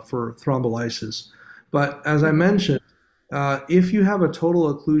thrombolysis, but as I mentioned, if you have a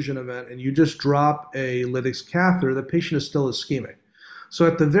total occlusion event and you just drop a lytics catheter, the patient is still ischemic. So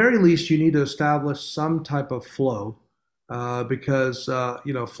at the very least, you need to establish some type of flow because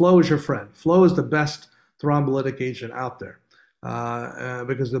flow is your friend. Flow is the best thrombolytic agent out there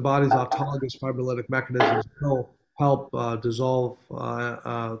because the body's autologous fibrolytic mechanisms will help dissolve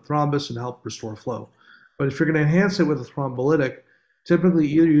thrombus and help restore flow. But if you're going to enhance it with a thrombolytic, typically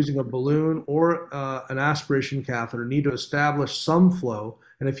either using a balloon or an aspiration catheter, need to establish some flow.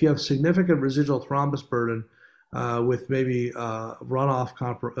 And if you have significant residual thrombus burden with maybe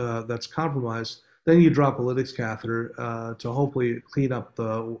runoff that's compromised, then you drop a lytics catheter to hopefully clean up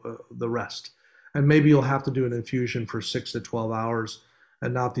the rest. And maybe you'll have to do an infusion for 6 to 12 hours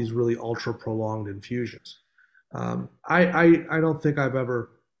and not these really ultra prolonged infusions. I don't think I've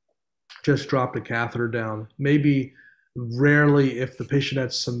ever just dropped a catheter down. Maybe rarely if the patient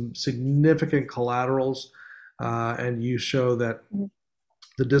has some significant collaterals and you show that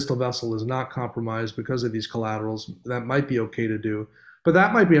the distal vessel is not compromised because of these collaterals, that might be okay to do. But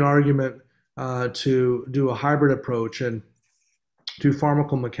that might be an argument to do a hybrid approach and do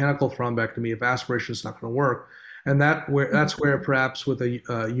pharmacomechanical thrombectomy if aspiration is not going to work. And that's where perhaps with a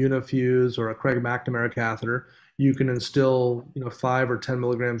Unifuse or a Craig McNamara catheter, you can instill 5 or 10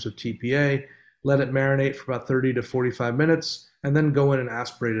 milligrams of TPA, let it marinate for about 30 to 45 minutes, and then go in and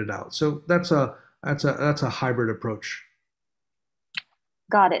aspirate it out. So that's a hybrid approach.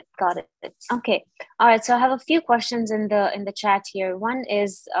 Got it. Okay. All right. So I have a few questions in the chat here. One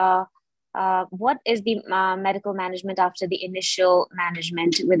is, what is the medical management after the initial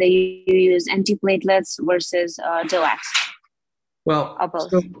management, whether you use antiplatelets versus DOACs? Well, or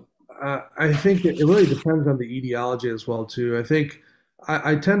both? So I think it really depends on the etiology as well too. I think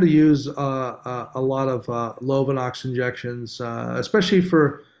I tend to use a lot of Lovenox injections, especially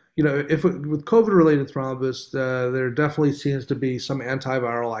for if with COVID-related thrombus, there definitely seems to be some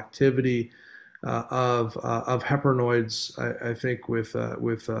antiviral activity of heparinoids. I think in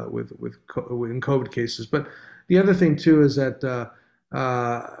COVID cases, but the other thing too is that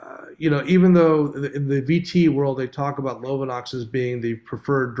even though in the VT world they talk about Lovenox as being the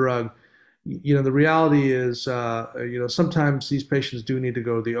preferred drug, the reality is, sometimes these patients do need to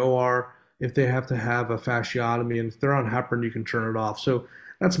go to the OR if they have to have a fasciotomy, and if they're on heparin, you can turn it off. So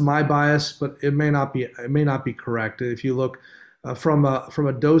that's my bias, but it may not be correct. If you look from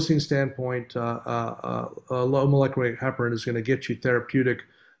a dosing standpoint, low molecular weight heparin is going to get you therapeutic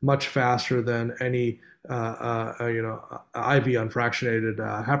much faster than any IV unfractionated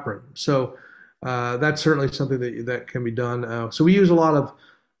heparin. So that's certainly something that can be done. So we use a lot of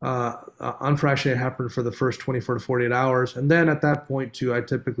unfractionated heparin for the first 24 to 48 hours, and then at that point too, I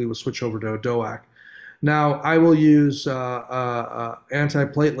typically will switch over to a DOAC. Now I will use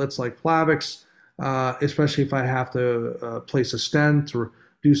antiplatelets like Plavix, especially if I have to place a stent or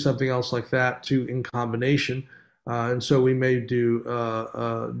do something else like that too in combination. And so we may do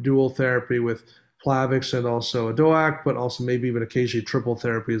dual therapy with Plavix and also a DOAC, but also maybe even occasionally triple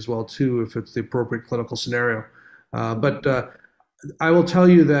therapy as well too, if it's the appropriate clinical scenario. But I will tell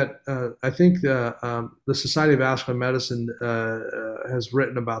you that I think the Society of Vascular Medicine has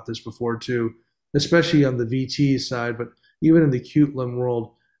written about this before too, especially on the VT side, but even in the acute limb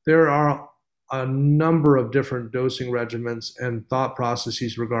world, there are a number of different dosing regimens and thought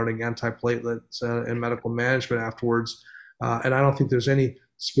processes regarding antiplatelets and medical management afterwards. And I don't think there's any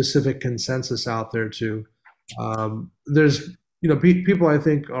specific consensus out there too. There's people I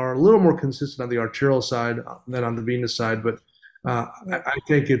think are a little more consistent on the arterial side than on the venous side, but I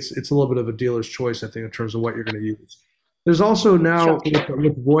think it's a little bit of a dealer's choice, I think, in terms of what you're going to use. There's also now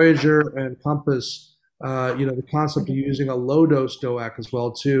with Voyager and Compass, the concept of using a low dose DOAC as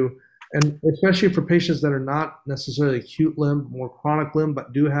well too, and especially for patients that are not necessarily acute limb, more chronic limb,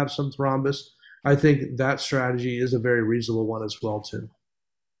 but do have some thrombus. I think that strategy is a very reasonable one as well too.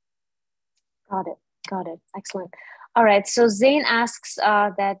 Got it. Got it. Excellent. All right. So Zane asks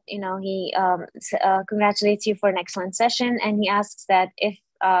that he congratulates you for an excellent session, and he asks that if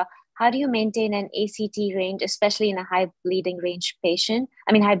how do you maintain an ACT range, especially in a high bleeding risk patient,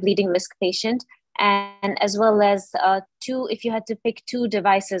 and as well as if you had to pick two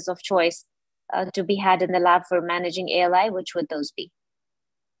devices of choice to be had in the lab for managing ALI, which would those be?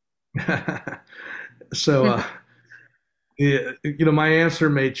 So. Yeah, my answer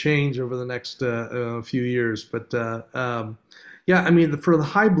may change over the next few years, but yeah, I mean, for the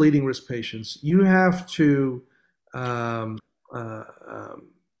high bleeding risk patients, you have to,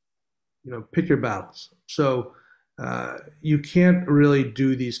 pick your battles. So you can't really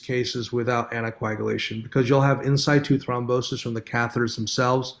do these cases without anticoagulation because you'll have in situ thrombosis from the catheters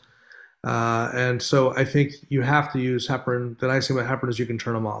themselves. And so I think you have to use heparin. The nice thing about heparin is you can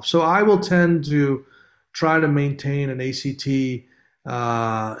turn them off. So I will tend to try to maintain an ACT, in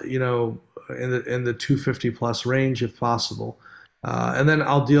the 250 plus range if possible. And then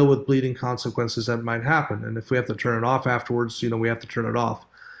I'll deal with bleeding consequences that might happen. And if we have to turn it off afterwards, we have to turn it off.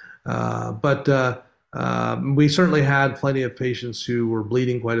 But we certainly had plenty of patients who were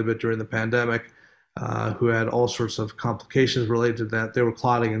bleeding quite a bit during the pandemic, who had all sorts of complications related to that. They were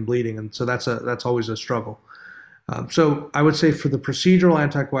clotting and bleeding. And so that's always a struggle. So I would say for the procedural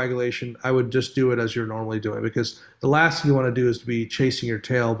anticoagulation, I would just do it as you're normally doing, because the last thing you want to do is to be chasing your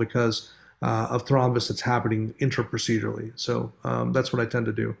tail because of thrombus that's happening intraprocedurally. So that's what I tend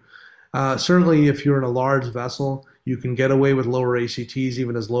to do. Certainly, if you're in a large vessel, you can get away with lower ACTs,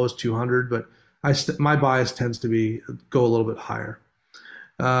 even as low as 200, but my bias tends to go a little bit higher.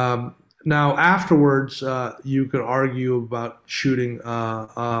 Now, afterwards, you could argue about shooting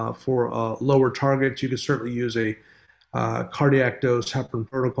for lower targets. You could certainly use a cardiac dose heparin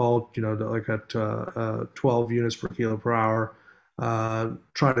protocol, like at 12 units per kilo per hour.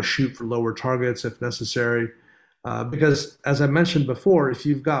 Try to shoot for lower targets if necessary. Because, as I mentioned before, if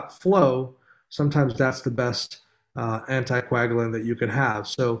you've got flow, sometimes that's the best anticoagulant that you can have.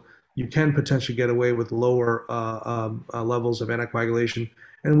 So you can potentially get away with lower levels of anticoagulation.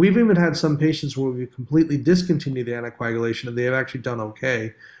 And we've even had some patients where we completely discontinued the anticoagulation and they have actually done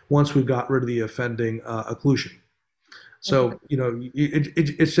okay once we got rid of the offending occlusion. So, I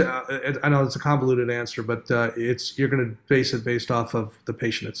know it's a convoluted answer, but you're going to base it based off of the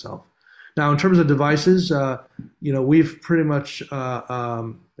patient itself. Now, in terms of devices, we've pretty much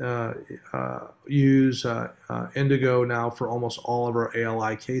use Indigo now for almost all of our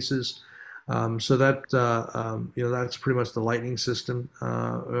ALI cases. So that that's pretty much the Lightning system,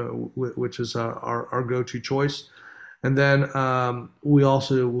 which is our go-to choice. And then we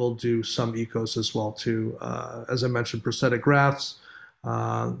also will do some ecos as well too. As I mentioned, prosthetic grafts.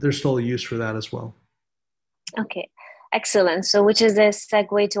 There's still a use for that as well. Okay, excellent. So, which is a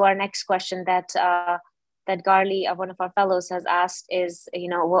segue to our next question that that Garly, one of our fellows, has asked is,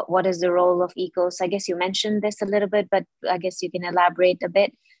 what is the role of ecos? I guess you mentioned this a little bit, but I guess you can elaborate a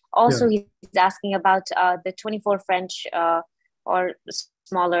bit. Also, Yeah. he's asking about the 24 French or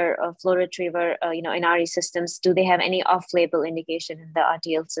smaller flow retriever, in RE systems. Do they have any off-label indication in the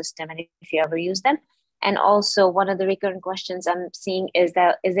RTL system, and if you ever use them? And also, one of the recurrent questions I'm seeing is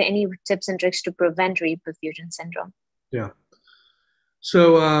there any tips and tricks to prevent reperfusion syndrome? Yeah.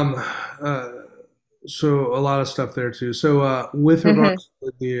 So so a lot of stuff there too. So with Mm-hmm. regards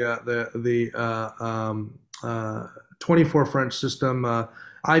to the 24 French system,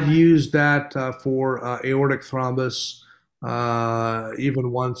 I've used that for aortic thrombus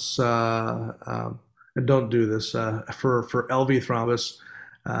even once. And don't do this for LV thrombus.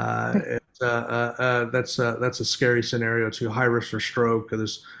 That's a scary scenario too. High risk for stroke.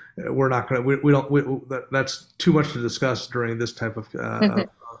 We're not going to we don't that's too much to discuss during this type of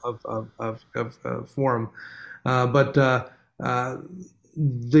forum. But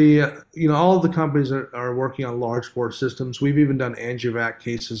all of the companies are working on large bore systems. We've even done angiovac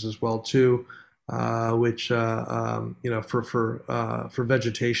cases as well too, which for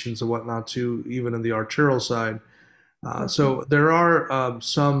vegetations and whatnot too, even in the arterial side. So there are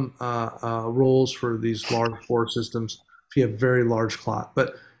some roles for these large bore systems if you have very large clot,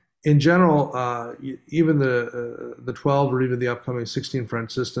 but in general, even the 12 or even the upcoming 16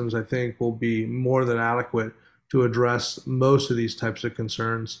 French systems, I think, will be more than adequate to address most of these types of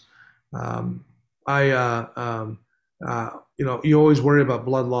concerns. Um, I, you always worry about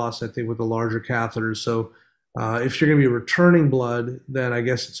blood loss, I think, with the larger catheters. So if you're going to be returning blood, then I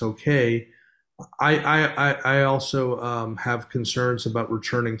guess it's okay. I also have concerns about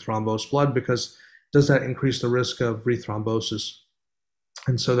returning thrombosed blood because does that increase the risk of rethrombosis?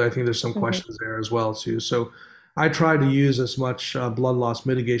 And so I think there's some Mm-hmm. questions there as well too. So I try to use as much blood loss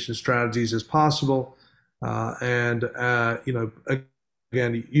mitigation strategies as possible, and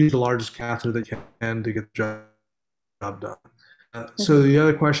again, use the largest catheter that you can to get the job done. So Mm-hmm. the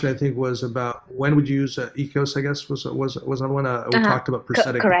other question I think was about when would you use ECOS? I guess was another one. We Uh-huh. talked about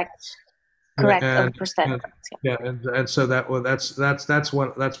prosthetic. Correct. Yeah, Correct. Prosthetic. and yeah, and so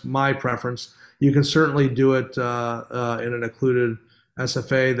that's my preference. You can certainly do it in an occluded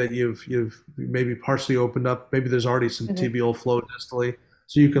SFA that you've maybe partially opened up. Maybe there's already some Mm-hmm. tibial flow distally,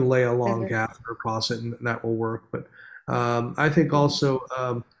 so you can lay a long Mm-hmm. catheter across it, and that will work. But I think Mm-hmm. also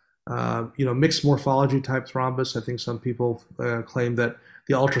mixed morphology type thrombus. I think some people claim that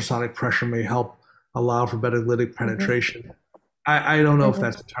the ultrasonic pressure may help allow for better lytic Mm-hmm. penetration. I don't know if Mm-hmm.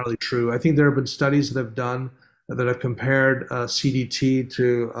 that's entirely true. I think there have been studies that have done that have compared CDT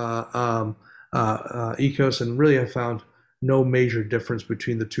to ECOS and really have found no major difference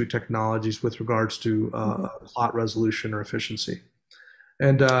between the two technologies with regards to Mm-hmm. plot resolution or efficiency.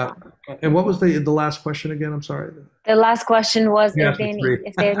 And uh, Wow. and what was the last question again? I'm sorry. The last question was You asked me three.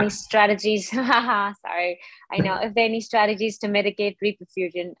 if there are any strategies. Sorry, I know if there are any strategies to mitigate Yeah.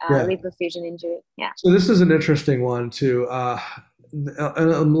 reperfusion injury. Yeah. So this is an interesting one too. A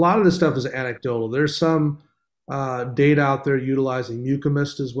lot of this stuff is anecdotal. There's some data out there utilizing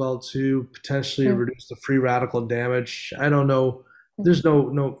mucomist as well to potentially reduce the free radical damage. I don't know. There's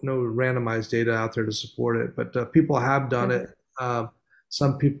no randomized data out there to support it, but people have done Mm-hmm. it.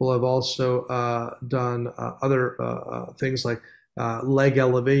 Some people have also done other things like leg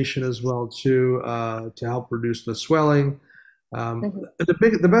elevation as well too to help reduce the swelling. Mm-hmm.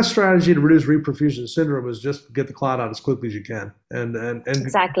 The best strategy to reduce reperfusion syndrome is just get the clot out as quickly as you can,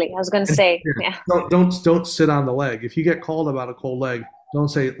 Exactly. I was going to and say, yeah. don't sit on the leg. If you get called about a cold leg, don't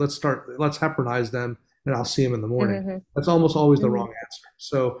say let's heparinize them and I'll see them in the morning. Mm-hmm. That's almost always the Mm-hmm. wrong answer.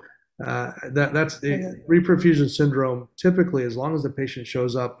 So that's Mm-hmm. reperfusion syndrome. Typically, as long as the patient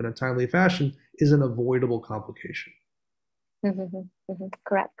shows up in a timely fashion, is an avoidable complication. Mm-hmm. Mm-hmm.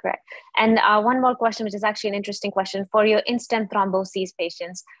 Correct, correct. And one more question, which is actually an interesting question for your instant thrombosis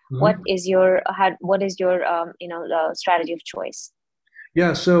patients. What Mhm. is your strategy of choice?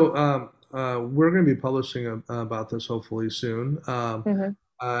 Yeah, so we're going to be publishing about this hopefully soon. Mm-hmm.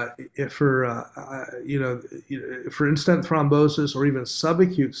 If for for in-stent thrombosis or even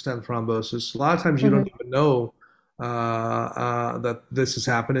subacute stent thrombosis, a lot of times you Mm-hmm. don't even know that this has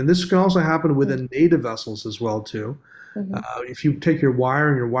happened. And this can also happen within native vessels as well too. If you take your wire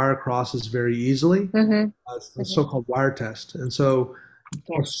and your wire crosses very easily, it's the so-called wire test. And so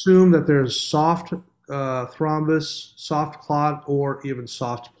assume that there's soft thrombus, soft clot, or even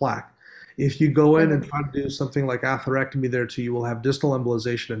soft plaque. If you go in and try to do something like atherectomy there too, you will have distal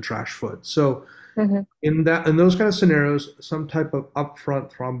embolization and trash foot. So in those kind of scenarios, some type of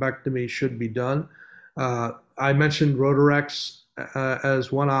upfront thrombectomy should be done. I mentioned Rotarex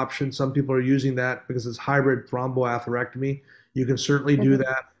as one option. Some people are using that because it's hybrid thromboatherectomy. You can certainly do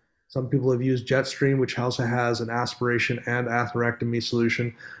that. Some people have used Jetstream, which also has an aspiration and atherectomy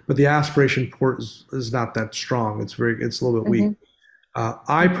solution, but the aspiration port is not that strong. It's a little bit weak.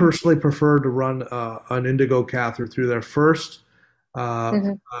 I personally prefer to run an indigo catheter through there first,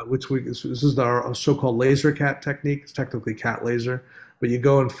 this is our so-called laser cat technique. It's technically cat laser, but you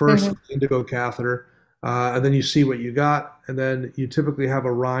go in first with the indigo catheter, and then you see what you got, and then you typically have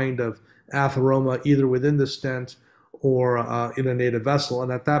a rind of atheroma either within the stent or in a native vessel,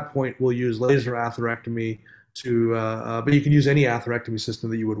 and at that point we'll use laser atherectomy but you can use any atherectomy system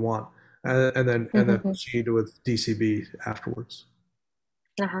that you would want, and then proceed with DCB afterwards.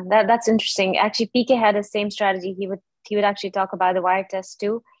 That's interesting. Actually, PK had the same strategy. He would actually talk about the wire test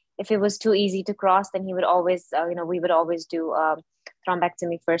too. If it was too easy to cross, then he would always, we would always do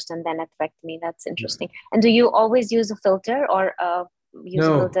thrombectomy first and then atherectomy. That's interesting. And do you always use a filter or use a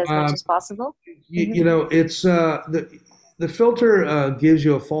filter as much as possible? It's the filter gives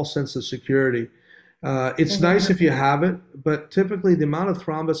you a false sense of security. It's nice if you have it, but typically the amount of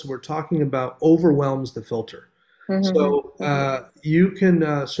thrombus we're talking about overwhelms the filter. So you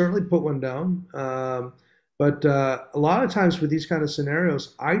can certainly put one down, but a lot of times with these kind of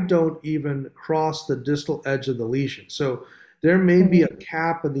scenarios, I don't even cross the distal edge of the lesion. So there may be a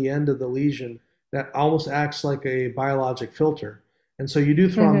cap at the end of the lesion that almost acts like a biologic filter. And so you do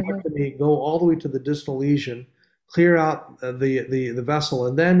thrombectomy, go all the way to the distal lesion, clear out the vessel,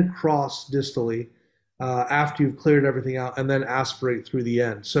 and then cross distally after you've cleared everything out, and then aspirate through the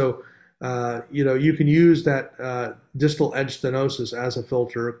end. So you can use that distal edge stenosis as a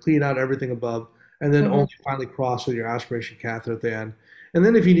filter, clean out everything above, and then only finally cross with your aspiration catheter at the end. And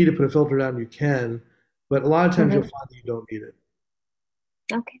then if you need to put a filter down, you can, but a lot of times you'll find that you don't need it.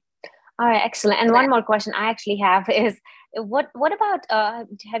 Okay. All right, excellent. And one more question I actually have is, what about,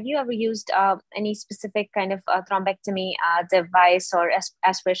 have you ever used any specific kind of thrombectomy device or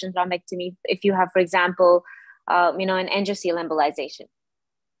aspiration thrombectomy if you have, for example, an angioceal embolization?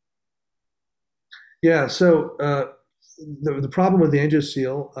 Yeah, so the problem with the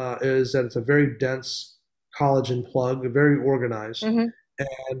angioceal is that it's a very dense collagen plug, very organized, and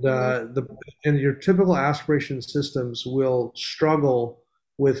and your typical aspiration systems will struggle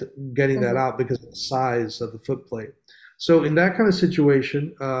with getting that out because of the size of the foot plate. So in that kind of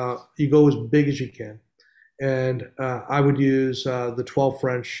situation, you go as big as you can, and I would use the 12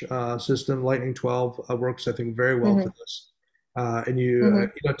 French system. Lightning 12 works, I think, very well for this. And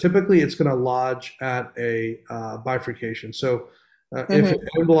typically it's going to lodge at a bifurcation. So if it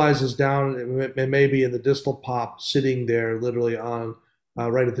embolizes down, it may be in the distal pop, sitting there literally on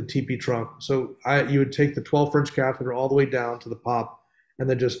right at the TP trunk. So you would take the 12 French catheter all the way down to the pop, and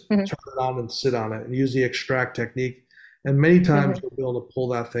then just turn it on and sit on it, and use the extract technique. And many times you'll be able to pull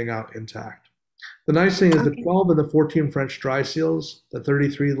that thing out intact. The nice thing is the 12 and the 14 French dry seals, the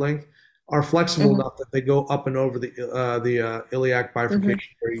 33 length, are flexible enough that they go up and over the iliac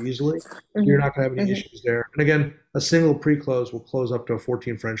bifurcation very easily. So you're not going to have any issues there. And again, a single pre-close will close up to a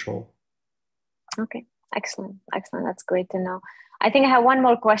 14 French hole. Okay, excellent. That's great to know. I think I have one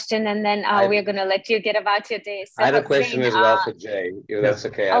more question, and then we're going to let you get about your day. So I had a question as well for Jay, if that's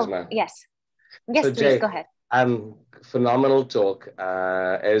okay, Asma. Yes, so please, Jay, go ahead. Phenomenal talk,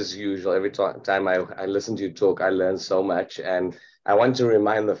 as usual. Every time I listen to you talk, I learn so much. And I want to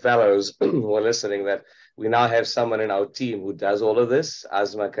remind the fellows who are listening that we now have someone in our team who does all of this,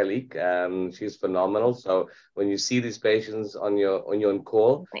 Asma Khalik. She's phenomenal. So when you see these patients on your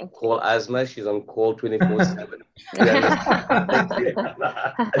call, call Asma. She's on call 24/7.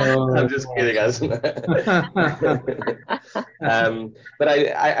 I'm just kidding, Asma. But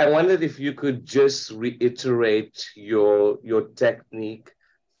I wondered if you could just reiterate your technique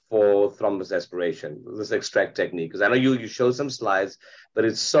for thrombus aspiration, this extract technique, because I know you showed some slides, but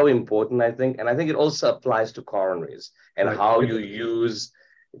it's so important, I think. And I think it also applies to coronaries and how you use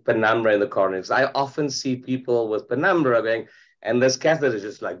penumbra in the coronaries. I often see people with penumbra going, and this catheter is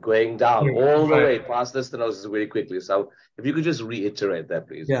just like going down all the way past the stenosis very quickly. So if you could just reiterate that,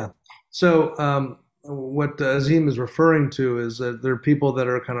 please. Yeah. So what Azim is referring to is that there are people that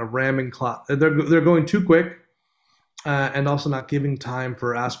are kind of ramming clot. They're going too quick. and also not giving time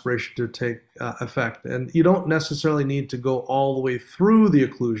for aspiration to take effect. And you don't necessarily need to go all the way through the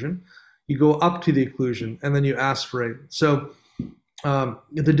occlusion. You go up to the occlusion and then you aspirate. So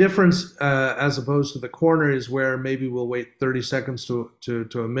the difference, as opposed to the coronary, is where maybe we'll wait 30 seconds to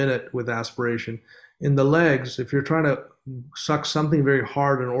a minute with aspiration. In the legs, if you're trying to suck something very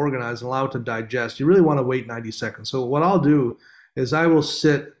hard and organized and allow it to digest, you really want to wait 90 seconds. So what I'll do is I will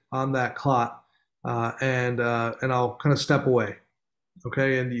sit on that clot and I'll kind of step away.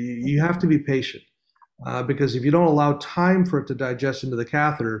 Okay, and you have to be patient because if you don't allow time for it to digest into the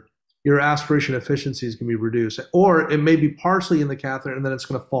catheter, your aspiration efficiencies can be reduced, or it may be partially in the catheter and then it's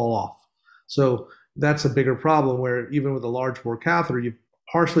going to fall off. So that's a bigger problem where even with a large bore catheter, you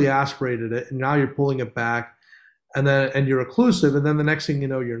partially aspirated it and now you're pulling it back and you're occlusive, and then the next thing you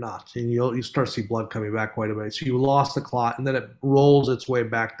know, you're not, and you start to see blood coming back quite a bit. So you lost the clot, and then it rolls its way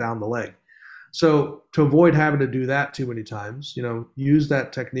back down the leg. So to avoid having to do that too many times, use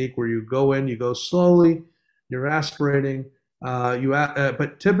that technique where you go in, you go slowly, you're aspirating.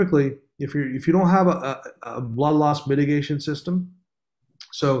 But typically, if you don't have a blood loss mitigation system,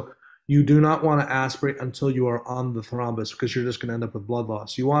 so you do not want to aspirate until you are on the thrombus because you're just going to end up with blood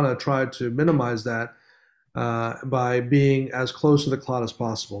loss. You want to try to minimize that by being as close to the clot as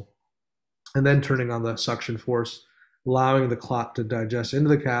possible, and then turning on the suction force, allowing the clot to digest into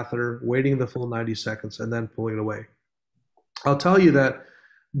the catheter, waiting the full 90 seconds, and then pulling it away. I'll tell you that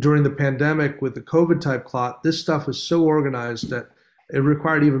during the pandemic with the COVID type clot, this stuff was so organized that it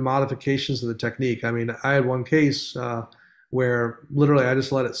required even modifications of the technique. I mean, I had one case where literally I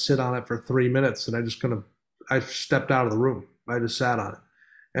just let it sit on it for 3 minutes and I stepped out of the room. I just sat on it.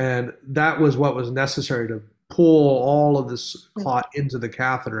 And that was what was necessary to pull all of this clot into the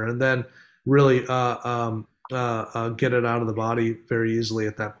catheter and then really get it out of the body very easily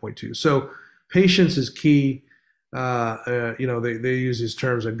at that point too. So patience is key. They use these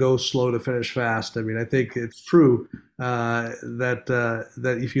terms of go slow to finish fast. I mean, I think it's true that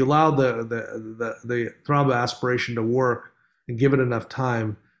if you allow the thromboaspiration to work and give it enough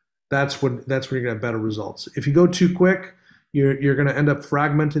time, that's when you're going to have better results. If you go too quick, you're going to end up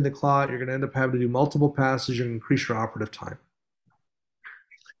fragmenting the clot. You're going to end up having to do multiple passes and increase your operative time.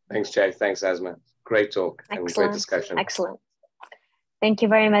 Thanks, Jay. Thanks, Asma. Great talk. Excellent. And great discussion. Excellent. Thank you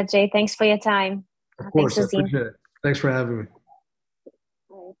very much, Jay. Thanks for your time. Of course, thanks, I appreciate it. Thanks for having me.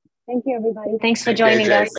 Thank you, everybody. Thanks for joining us.